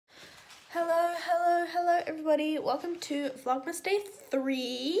everybody, welcome to Vlogmas Day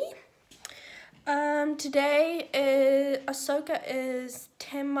 3. Today Ahsoka is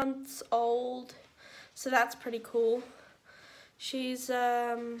 10 months old, so that's pretty cool. She's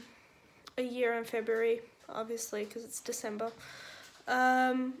a year in February, obviously, because it's December.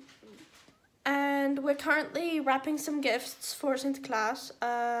 And we're currently wrapping some gifts for Sinterklaas.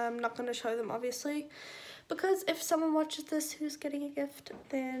 I'm not going to show them, obviously, because if someone watches this who's getting a gift,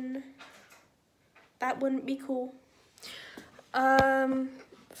 then that wouldn't be cool. For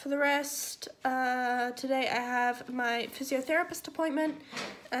the rest, today I have my physiotherapist appointment,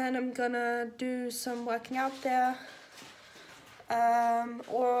 and I'm gonna do some working out there,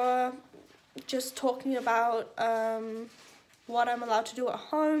 or just talking about what I'm allowed to do at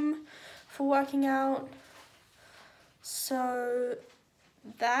home for working out. So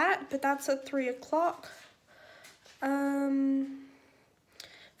that's at 3 o'clock.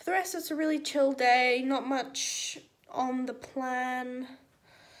 For the rest, it's a really chill day, not much on the planner.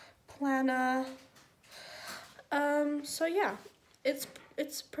 So yeah, it's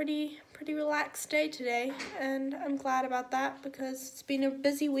pretty relaxed day today, and I'm glad about that because it's been a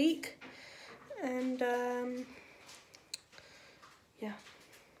busy week, and yeah.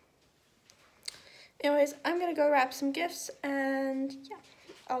 Anyways, I'm gonna go wrap some gifts, and yeah,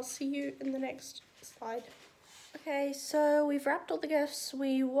 I'll see you in the next slide. Okay, so we've wrapped all the gifts,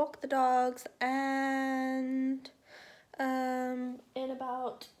 we walked the dogs, and in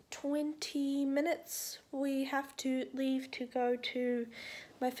about 20 minutes we have to leave to go to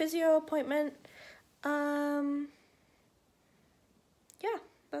my physio appointment. Yeah,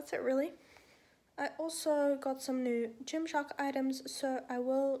 that's it really. I also got some new Gymshark items, so I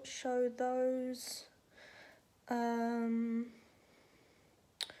will show those when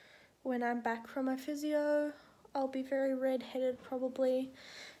I'm back from my physio. I'll be very red-headed probably,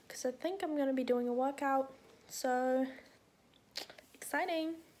 because I think I'm going to be doing a workout, so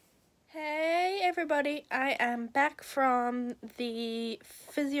exciting. Hey everybody, I am back from the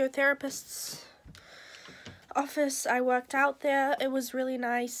physiotherapist's office. I worked out there, it was really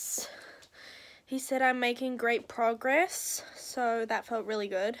nice. He said I'm making great progress, so that felt really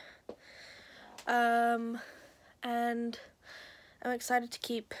good. And I'm excited to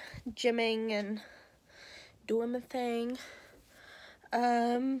keep gymming and doing the thing.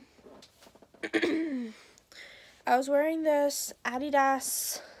 I was wearing this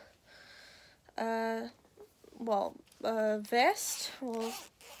Adidas vest, or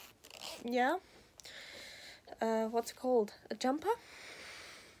yeah, what's it called, a jumper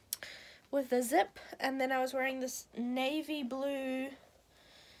with a zip, and then I was wearing this navy blue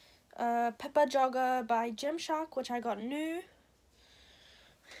pepper jogger by Gymshark, which I got new.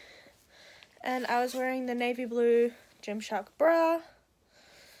 And I was wearing the navy blue Gymshark bra.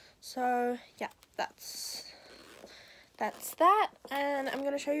 So yeah, that's that. And I'm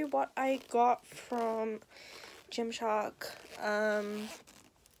gonna show you what I got from Gymshark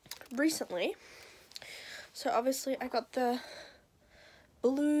recently. So obviously I got the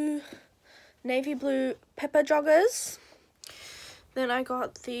navy blue pepper joggers. Then I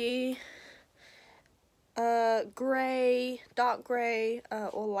got the dark grey,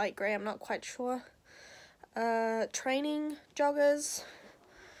 or light grey, I'm not quite sure, training joggers.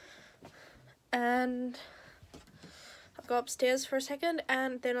 And I'll go upstairs for a second,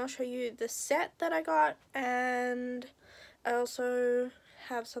 and then I'll show you the set that I got. And I also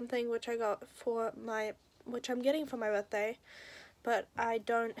have something which I got for which I'm getting for my birthday, but I'm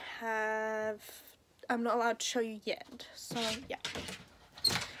not allowed to show you yet. So yeah,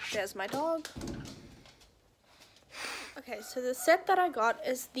 there's my dog. Okay, so the set that I got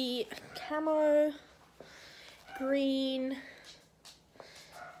is the camo green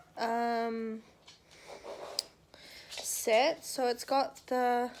set. So it's got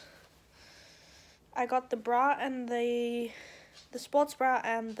I got the bra and the sports bra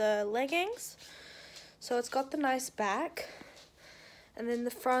and the leggings. So it's got the nice back, and then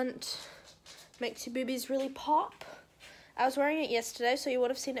the front makes your boobies really pop. I was wearing it yesterday, so you would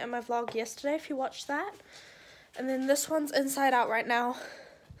have seen it in my vlog yesterday if you watched that. And then this one's inside out right now,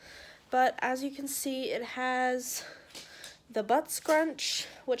 but as you can see, it has the butt scrunch,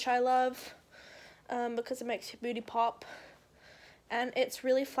 which I love, because it makes your booty pop, and it's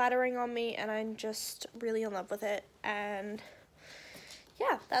really flattering on me, and I'm just really in love with it. And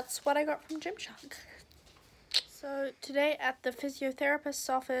yeah, that's what I got from Gymshark. So today at the physiotherapist's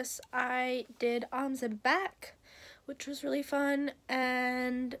office, I did arms and back, which was really fun,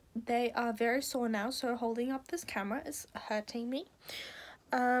 and they are very sore now, so holding up this camera is hurting me.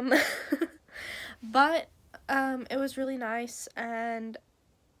 But it was really nice, and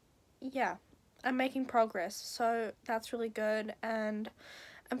yeah, I'm making progress, so that's really good, and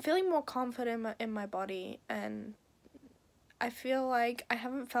I'm feeling more confident in my body, and I feel like I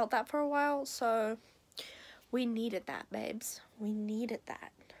haven't felt that for a while, so we needed that, babes. We needed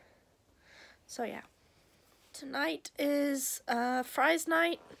that. So yeah. Tonight is fries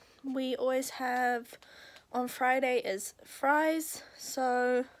night. We always have, on Friday is fries,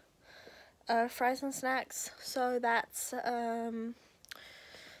 so fries and snacks. So that's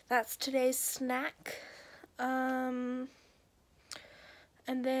today's snack. And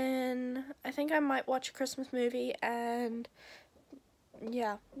then I think I might watch a Christmas movie and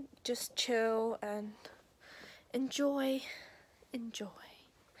yeah, just chill and enjoy.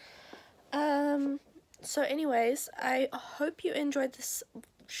 So anyways, I hope you enjoyed this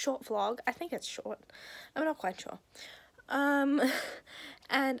short vlog. I think it's short. I'm not quite sure. And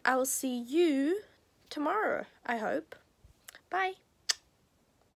I will see you tomorrow, I hope. Bye.